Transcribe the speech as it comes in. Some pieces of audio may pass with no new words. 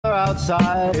weather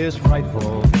outside is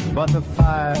frightful, but the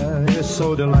fire is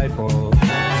so delightful.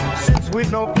 Since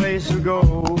we've no place to go,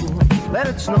 let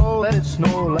it snow, let it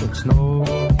snow, let it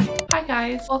snow. Hi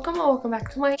guys, welcome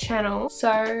back to my channel.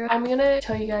 So I'm gonna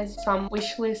tell you guys some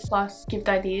wish list plus gift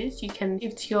ideas you can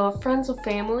give to your friends or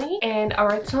family, and I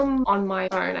wrote some on my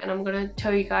phone and I'm gonna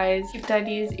tell you guys gift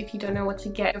ideas if you don't know what to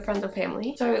get your friends or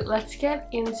family. So let's get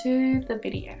into the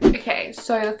video. Okay,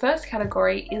 so the first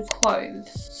category is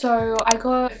clothes. So I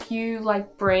got a few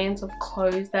like brands of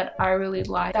clothes that I really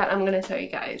like that I'm gonna tell you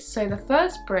guys. So the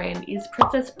first brand is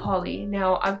Princess Polly.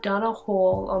 Now I've done a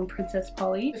haul on Princess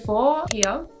Polly before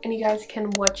here, and you guys can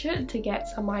watch it to get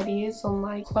some ideas on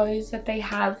like clothes that they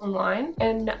have online.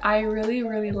 And I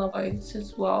really love clothes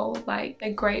as well. Like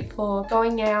they're great for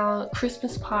going out,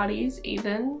 Christmas parties,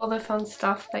 even all the fun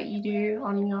stuff that you do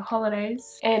on your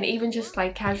holidays, and even just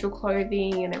like casual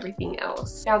clothing and everything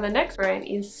else. Now the next brand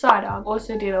is Cider.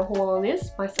 Also did a haul on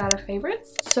this, my Cider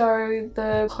favorites. So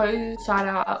the clothes Cider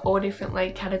are all different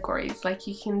like categories. Like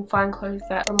you can find clothes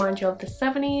that remind you of the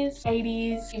 70s,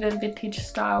 80s, even vintage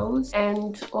styles,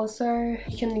 and also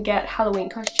you can get Halloween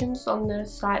costumes on the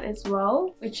site as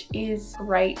well, which is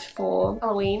great for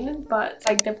Halloween. But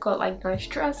like they've got like nice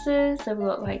dresses, they've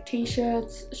got like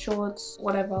t-shirts, shorts,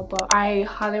 whatever. But I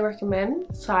highly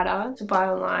recommend Cider to buy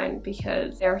online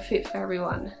because they're a fit for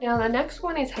everyone. Now the next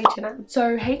one is H&M.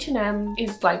 So H&M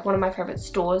is like one of my favorite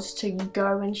stores to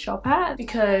go and shop at,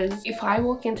 because if I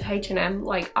walk into H&M,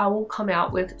 like I will come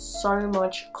out with so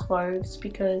much clothes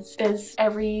because there's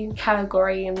every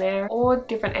category in there, all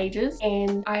different ages,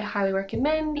 and I highly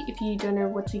recommend if you don't know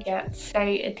what to get,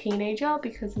 say a teenager,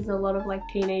 because there's a lot of like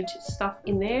teenage stuff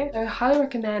in there. So I highly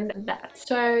recommend that.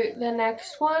 So the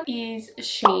next one is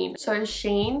Shein. So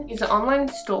Shein is an online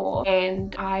store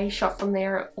and I shop from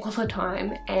there all the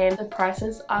time, and the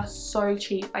prices are so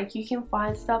cheap. Like you can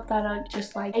find stuff that are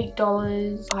just like $8,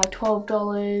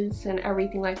 $12 and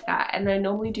everything like that, and they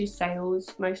normally do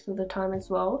sales most of the time as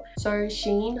well. So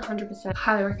Shein 100%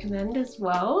 highly recommend as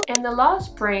well. And the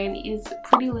last brand is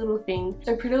Pretty Little Thing.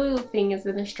 So Pretty Little Thing is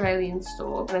an Australian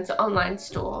store and it's an online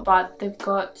store, but they've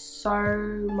got so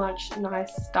much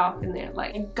nice stuff in there,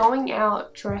 like going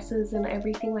out dresses and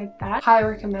everything like that. Highly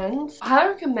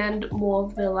recommend more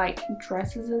of the like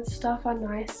dresses and stuff are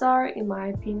nicer in my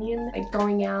opinion, like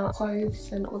going out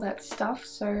clothes and all that stuff.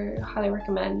 So highly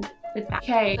recommend with that.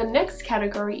 Okay, the next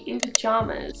category is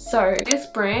pajamas. So this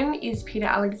brand is Peter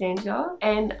Alexander,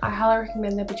 and I highly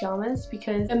recommend their pajamas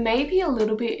because they may be a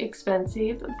little bit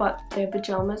expensive, but their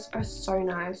pajamas are so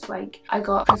nice. Like I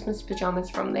got Christmas pajamas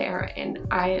from there and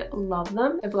I love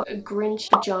them. They've got a Grinch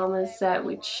pajamas set,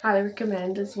 which I highly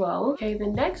recommend as well. Okay, the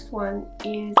next one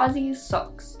is fuzzy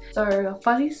socks. So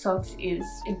fuzzy socks is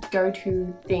a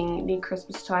go-to thing near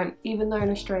Christmas time, even though in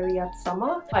Australia it's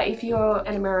summer. But if you're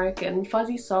an American,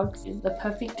 fuzzy socks is the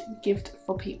perfect gift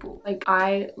for people. Like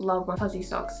I love my fuzzy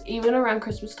socks, even around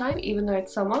Christmas time, even though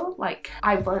it's summer. Like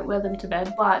I won't wear them to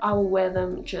bed, but I will wear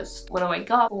them just when I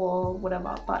wake up or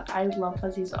whatever. But I love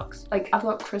fuzzy socks. Like I've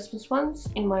got Christmas ones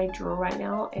in my drawer right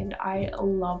now and I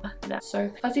love them.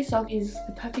 So fuzzy sock is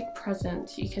the perfect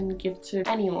present you can give to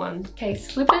anyone. Okay,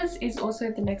 slippers is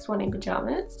also the next one in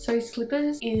pajamas. So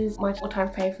slippers is my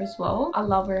all-time favorite as well. I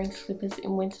love wearing slippers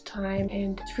in winter time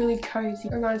and it's really cozy.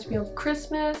 It reminds me of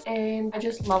Christmas and I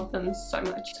just love them so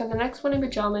much. So the next one in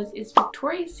pajamas is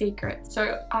Victoria's Secret.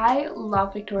 So I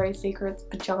love Victoria's Secret's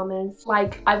pajamas.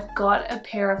 Like I've got a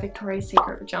pair of Victoria's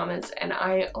Secret pajamas and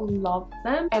I love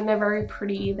them, and they're very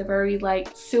pretty, they're very like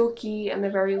silky, and they're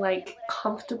very like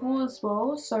comfortable as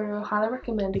well. So I highly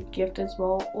recommend a gift as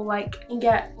well, or like you can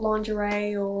get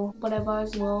lingerie or whatever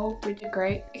as well, which are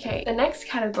great. Okay, the next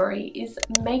category is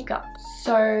makeup.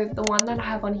 So the one that I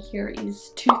have on here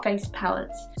is Too Faced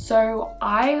palettes. So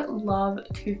I love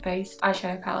Too Faced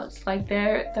eyeshadow palettes. Like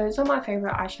those are my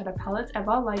favorite eyeshadow palettes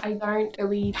ever. Like I don't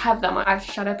really have that much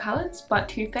eyeshadow palettes, but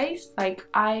Too Faced, like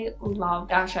I love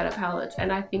eyeshadow palettes,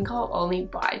 and I think I'll only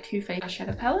buy Too Faced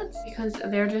eyeshadow palettes because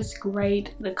they're just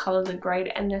great. The colors are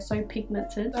great and they're so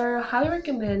pigmented. So I highly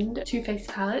recommend Too Faced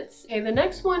palettes. Okay, the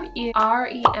next one is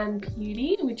REM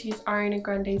Beauty, which is Ariana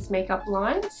Grande's makeup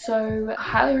line. So I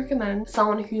highly recommend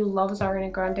someone who loves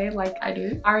Ariana Grande like I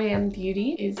do. REM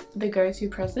Beauty is the go-to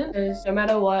present, because no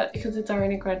matter what, because it's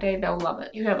Ariana Grande, they'll love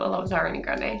it. Whoever loves Ariana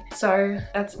Grande. So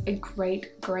that's a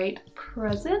great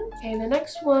present. Okay, the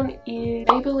next one is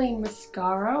Maybelline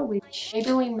mascara, which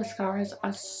Maybelline mascaras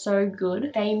are so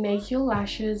good. They make your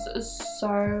lashes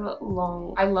so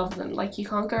long. I love them. Like you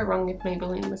can't go wrong with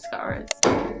Maybelline mascaras.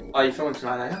 Oh, you filming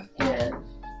tonight, are you? Yeah.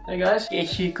 Hey guys,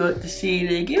 guess you got to see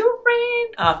the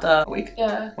girlfriend after a week.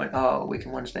 Yeah. Wait, oh, a week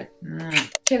and Wednesday.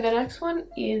 So the next one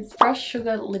is Fresh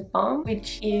Sugar Lip Balm,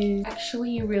 which is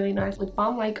actually a really nice lip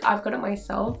balm. Like, I've got it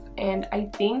myself, and I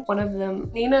think one of them,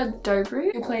 Nina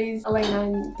Dobrew, who plays Elena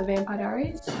in The Vampire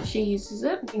Diaries, she uses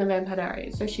it in The Vampire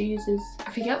Diaries. So she uses,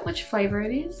 I forget which flavor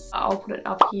it is. I'll put it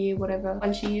up here, whatever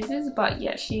one she uses, but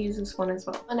yeah, she uses one as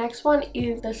well. The next one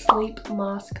is the Sleep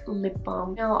Mask Lip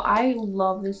Balm. Now, I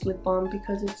love this lip balm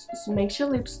because it makes your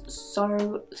lips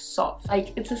so soft.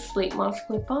 Like, it's a sleep mask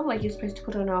lip balm, like you're supposed to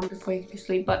put it on before you go to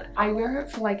sleep, but I wear it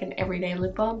for like an everyday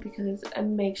lip balm because it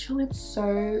makes your lips so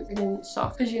freaking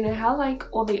soft. Because you know how like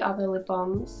all the other lip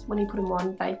balms, when you put them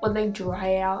on, like when they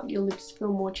dry out, your lips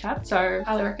feel more chapped. So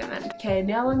highly recommend. Okay,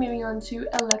 now we're moving on to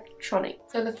electronics.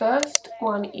 So the first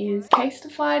one is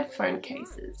Casetify phone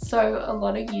cases. So a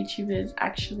lot of YouTubers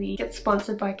actually get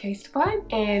sponsored by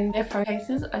Casetify, and their phone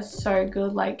cases are so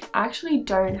good. Like, I actually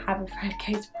don't have a phone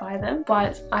case by them,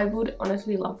 but I would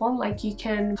honestly love one. Like, you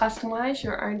can customize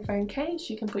your own phone case,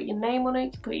 you can put your name on it,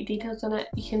 you can put your details on it,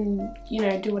 you can, you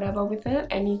know, do whatever with it,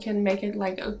 and you can make it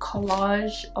like a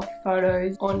collage of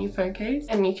photos on your phone case,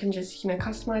 and you can just, you know,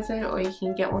 customize it, or you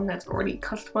can get one that's already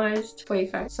customized for your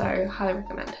phone. So highly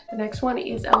recommend. The next one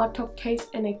is a laptop case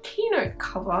and a keynote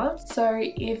cover. So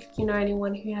if you know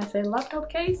anyone who has a laptop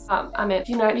case, if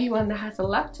you know anyone that has a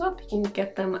laptop, you can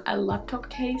get them a laptop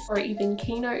case or even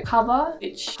keynote cover,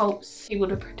 which helps people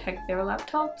to protect their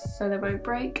laptops so they won't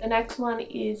break. The next one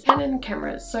is Canon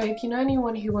cameras. So if you know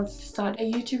anyone who wants to start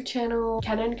a YouTube channel,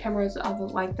 Canon cameras are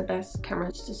like the best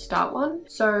cameras to start one.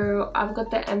 So I've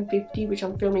got the M50, which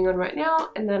I'm filming on right now,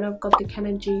 and then I've got the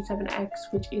Canon G7X,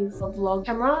 which is a vlog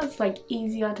camera. It's like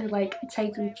easier to like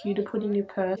take with you, to put in your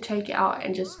purse, take it out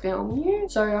and just film you.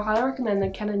 So I highly recommend the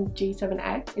Canon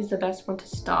G7X is the best one to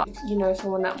start. If you know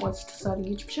someone that wants to start a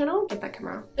YouTube channel, get that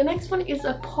camera. The next one is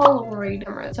a Polaroid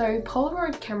camera. So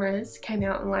Polaroid cameras came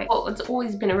out in like, well, it's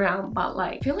always been around, but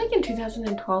like, I feel like in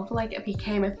 2012, like it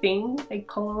became a thing, like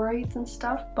Polaroids and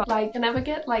stuff, but like I never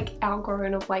get like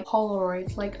outgrown of like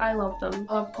Polaroids. Like, I love them.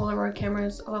 I love Polaroid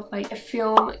cameras. I love like a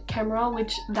film camera,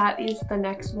 which that is the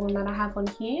next one that I have on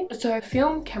here. So a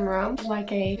film camera is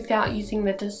like a, without using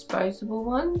the disposable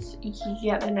ones, you can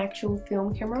get an actual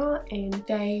film camera, and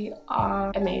they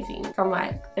are amazing, from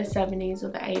like the 70s or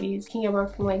the 80s. You can get one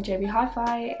from like JB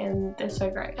Hi-Fi, and they're so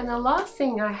great. And the last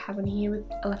thing I have on here with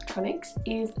electronics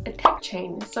is a tech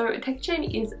chain. So a tech chain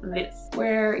is this,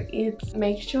 where it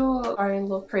makes your phone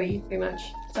look pretty much.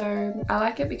 So I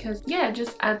like it because, yeah, it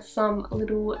just adds some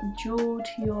little jewel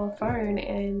to your phone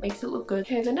and makes it look good.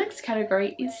 Okay, the next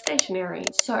category is stationery.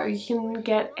 So you can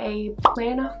get a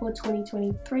planner for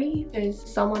 2023. There's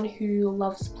someone who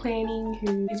loves planning,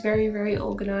 who is very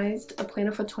organized. A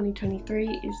planner for 2023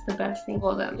 is the best thing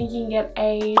for them. You can get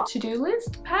a to-do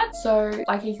list pad. So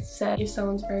like I said, if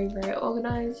someone's very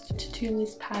organized, to-do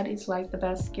list pad is like the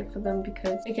best gift for them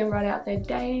because they can write out their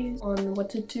days on what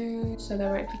to do so they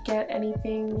won't forget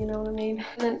anything. You know what I mean?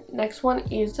 And then next one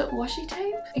is washi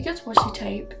tape. It gets washi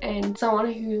tape, and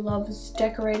someone who loves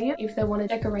decorating it, if they want to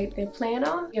decorate their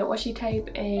planner, get washi tape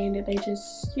and they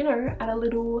just, you know, add a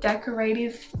little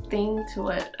decorative thing to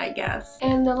it, I guess.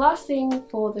 And the last thing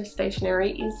for the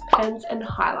stationery is pens and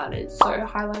highlighters. So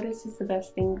highlighters is the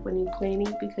best thing when you're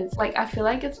planning because, like, I feel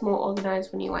like it's more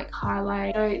organized when you like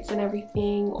highlight notes and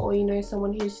everything, or you know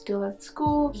someone who's still at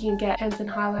school, you can get pens and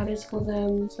highlighters for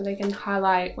them so they can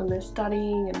highlight when they're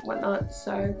studying and whatnot.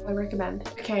 So I recommend.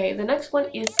 Okay, the next one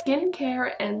is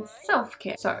skincare and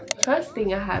self-care. So the first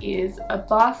thing I have is a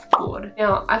bath board.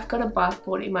 Now I've got a bath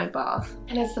board in my bath,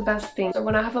 and it's the best thing. So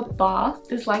when I have a bath,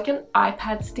 there's like an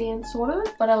iPad stand sort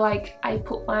of, but I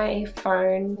put my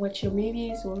phone, watch your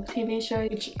movies or TV shows,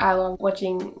 which I love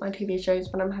watching my TV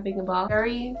shows when I'm having a bath.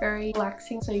 Very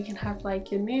relaxing. So you can have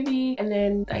like your movie, and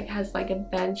then like has like a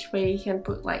bench where you can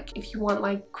put like, if you want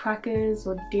like crackers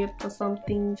or dip or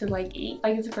something to like eat.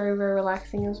 Like, it's very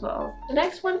relaxing as well. The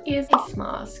next one is face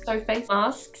masks. So face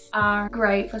masks are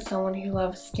great for someone who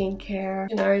loves skincare.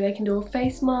 You know, they can do a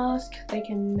face mask. They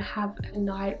can have a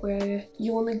night where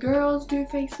you and the girls do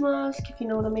face mask, if you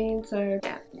know what I mean. So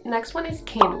yeah. Next one is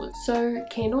candles. So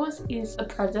candles is a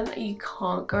present that you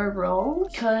can't go wrong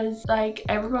because like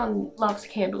everyone loves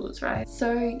candles, right?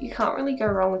 So you can't really go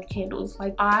wrong with candles.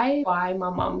 Like, I buy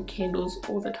my mum candles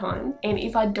all the time, and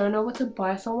if I don't know what to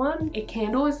buy someone, a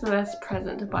candle is the best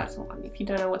present to buy someone if you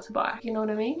don't know what to buy, you know what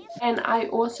I mean? And I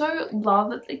also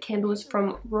love the candles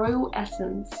from Royal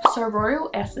Essence. So Royal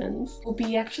Essence will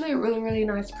be actually a really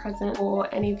nice present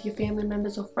for any of your family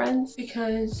members or friends,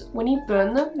 because when you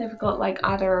burn them, they've got like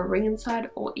either a ring inside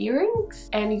or earrings,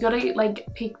 and you gotta like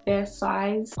pick their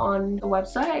size on the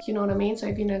website, you know what I mean? So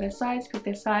if you know their size, pick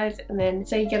their size, and then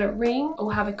say you get a ring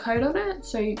or have a code on it,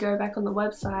 so you go back on the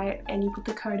website and you put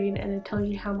the code in and it tells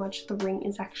you how much the ring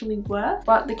is actually worth.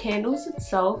 But the candles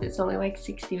itself, it's only like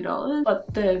 $60,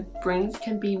 but the rings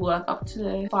can be worth up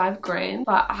to 5 grand.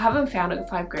 But I haven't found a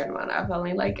 5 grand one. I've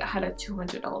only like had a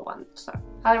 $200 one, so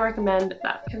highly recommend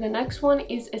that. And the next one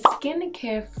is a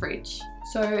skincare fridge.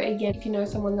 So again, if you know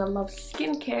someone that loves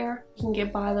skincare, you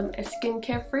can buy them a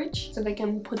skincare fridge so they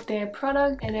can put their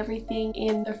product and everything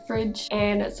in the fridge,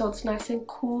 and so it's nice and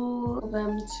cool for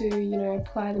them to, you know,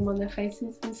 apply them on their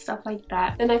faces and stuff like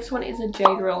that. The next one is a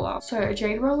jade roller. So a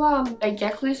jade roller, they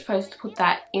actually supposed to put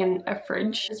that in a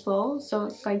fridge as well, so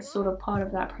it's like sort of part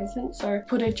of that present. So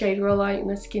put a jade roller in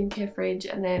the skincare fridge,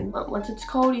 and then once it's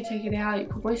cold, you take it out, you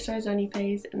put moisturizer on your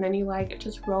face, and then you like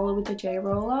just roll it with the jade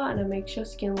roller, and it makes your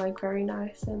skin like very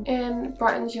nice and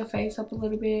brightens your face up a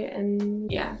little bit.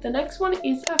 And yeah, the next one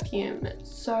is perfume.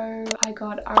 So I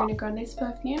got Ariana Grande's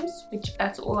perfumes, which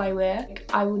that's all I wear.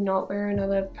 Like, I would not wear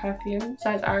another perfume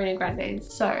besides Ariana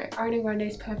Grande's. So Ariana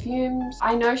Grande's perfumes,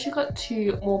 I know she got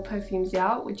 2 more perfumes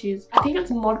out, which is, I think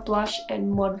it's Mod Blush and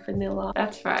Mod Vanilla.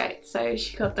 That's right, so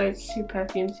she got those 2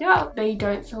 perfumes out. They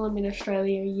don't sell them in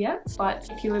Australia yet, but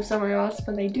if you live somewhere else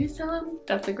when they do sell them,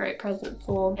 that's a great present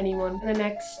for anyone. And the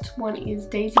next one is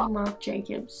Daisy Marc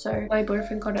Jacobs. So my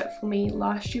boyfriend got it for me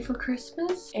last year for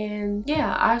Christmas, and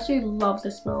yeah, I actually love the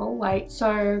smell. Like,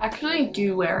 so I actually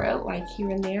do wear it like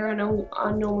here and there. I know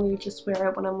I normally just wear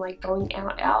it when I'm like going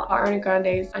out. Ariana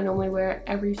Grande's, I normally wear it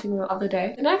every single other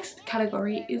day. The next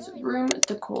category is room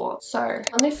decor. So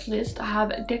on this list I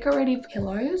have decorative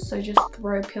pillows, so just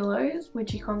throw pillows,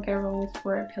 which you can't go wrong with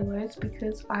throw pillows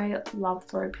because I love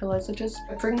throw pillows. It just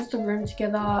brings the room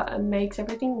together and makes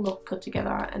everything look put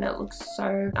together, and it looks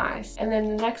so nice. And then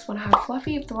the next one I have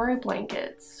fluffy throw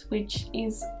blankets, which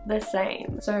is the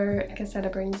same. So like I said,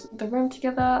 it brings the room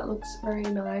together, it looks very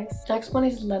nice. Next one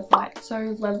is LED lights. So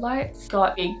LED lights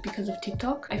got big because of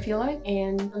TikTok, I feel like,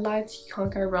 and the lights, you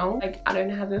can't go wrong. Like, I don't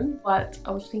have them, but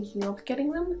I was thinking of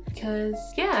getting them because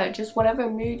yeah, just whatever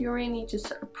mood you're in, you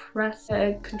just press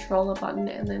the controller button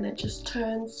and then it just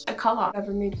turns a color,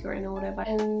 whatever mood you're in or whatever.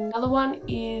 And another one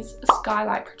is a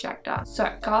skylight projector.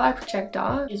 So skylight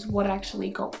projector is what I actually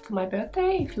got for my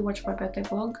birthday. If you watch my birthday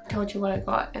vlog, I told you what I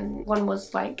got, and one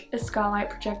was like a skylight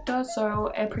projector,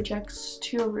 so it projects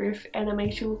to your roof and it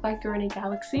makes you look like you're in a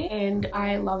galaxy, and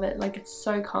I love it. Like, it's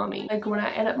so calming. Like, when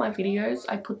I edit my videos,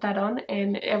 I put that on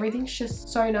and everything's just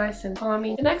so nice and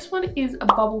calming. The next one is a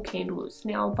bubble candles.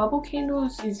 Now bubble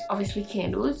candles is obviously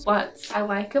candles, but I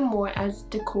like them more as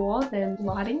decor than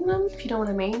lighting them, if you know what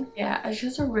I mean. Yeah, it's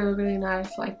just a really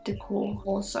nice like decor.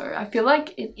 Also, I feel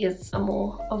like it is a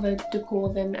more of a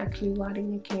decor than actually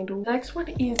lighting a candle. The next one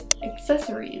is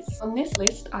accessories. On this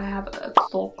list I have a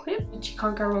claw clip, which you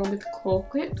can't go wrong with claw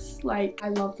clips. Like, I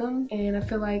love them, and I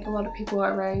feel like a lot of people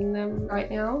are wearing them right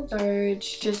now. So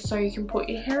it's just so you can put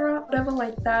your hair up, whatever,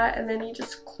 like that, and then you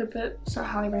just clip it. So I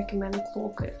highly recommend claw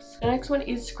clips. The next one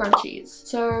is scrunchies.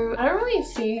 So I don't really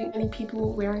see many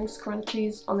people wearing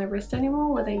scrunchies on their wrist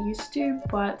anymore where they used to,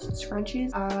 but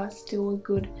scrunchies are still a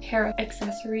good hair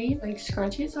accessory. Like,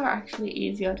 scrunchies are actually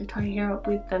easier to tie your hair up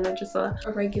with than just a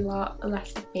regular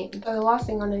elastic band. So the last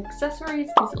thing on accessories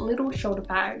is little shoulder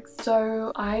bags.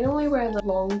 So I normally wear the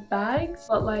long bags,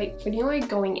 but like when you're like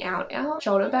going out,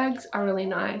 shoulder bags are really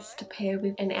nice to pair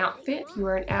with an outfit. If you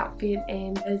wear an outfit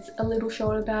and there's a little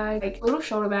shoulder bag, like, little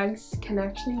shoulder bags can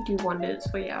actually do wonders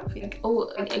for your outfit. Like,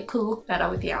 oh, like, it could look better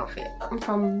with the outfit. I'm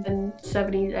from the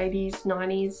 70s, 80s,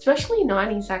 90s, especially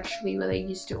 90s actually, where they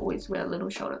used to always wear little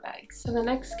shoulder bags. So the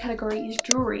next category is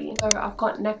jewelry. So I've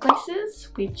got necklaces,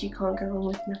 which you can't go wrong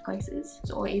with necklaces,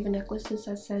 or even necklaces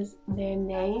that says their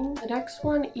name. The next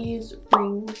one is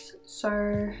rings. So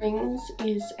rings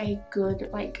is a good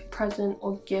like present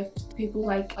or gift. People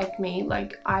like me,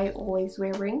 like, I always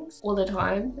wear rings all the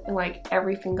time, and like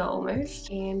every finger almost,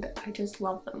 and I just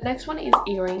love them. The next one is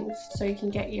earrings. So you can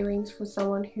get earrings for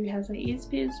someone who has their ears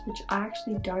pierced, which I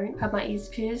actually don't have my ears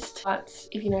pierced, but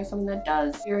if you know someone that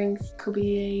does, earrings could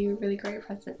be be a really great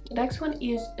present. The next one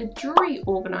is a jewelry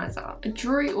organizer. A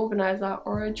jewelry organizer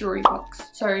or a jewelry box.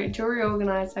 So a jewelry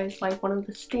organizer is like one of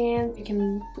the stands you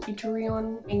can put your jewelry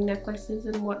on, and necklaces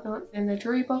and whatnot. And the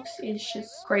jewelry box is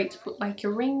just great to put like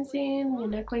your rings in, your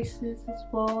necklaces as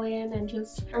well in, and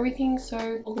just everything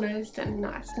so organized and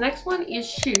nice. The next one is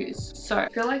shoes. So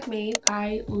if you're like me,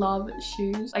 I love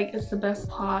shoes. Like, it's the best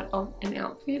part of an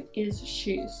outfit is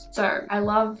shoes. So I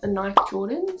love the Nike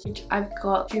Jordans, which I've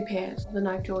got 2 pairs of the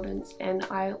Nike Jordans and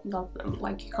I love them.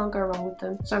 Like, you can't go wrong with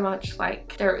them so much.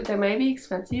 Like, they may be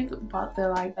expensive, but they're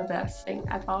like the best thing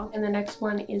ever. And the next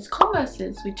one is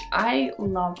Converses, which I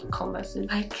love Converses.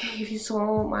 Like, if you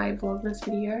saw my Vlogmas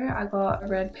video, I got a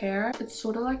red pair. It's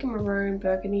sort of like a maroon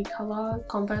burgundy color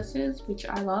Converses, which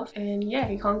I love. And yeah,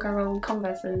 you can't go wrong with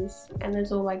Converses. And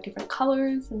there's all like different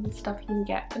colors and stuff you can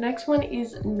get. The next one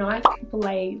is Nike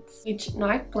Blades, which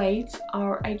Nike Blades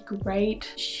are a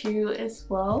great shoe as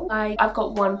well. Like, I've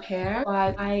got 1 pair,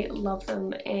 but I love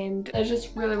them and they're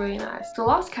just really, really nice. The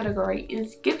last category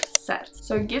is gift sets.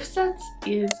 So gift sets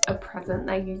is a present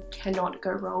that you cannot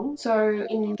go wrong. So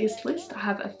in this list, I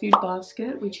have a food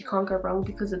basket, which you can't go wrong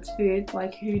because it's food.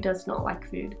 Like, who does not like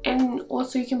food? And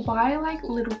also you can buy like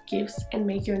little gifts and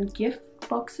make your own gift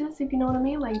boxes, if you know what I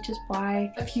mean. Like, just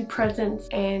buy a few presents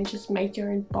and just make your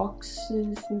own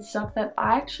boxes and stuff. That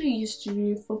I actually used to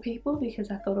do for people because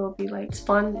I thought it would be like, it's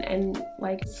fun and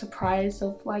like a surprise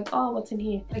of like, oh, what's in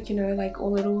here, like, you know, like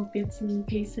all little bits and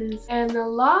pieces. And the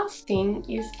last thing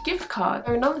is gift cards.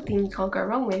 So another thing you can't go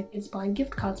wrong with is buying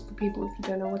gift cards for people if you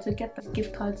don't know what to get them.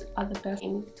 Gift cards are the best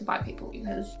thing to buy people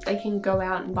because they can go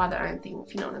out and buy their own thing,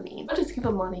 if you know what I mean. I'll just give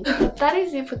them money. That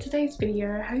is it for today's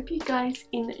video. I hope you guys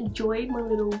enjoyed my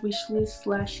little wish list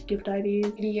 / gift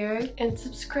ideas video, and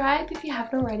subscribe if you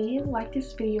haven't already. Like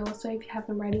this video also if you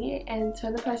haven't already, and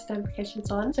turn the post notifications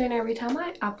on so you know every time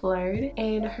I upload.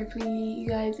 And hopefully you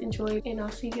guys enjoyed, and I'll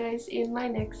see you guys in my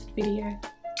next video.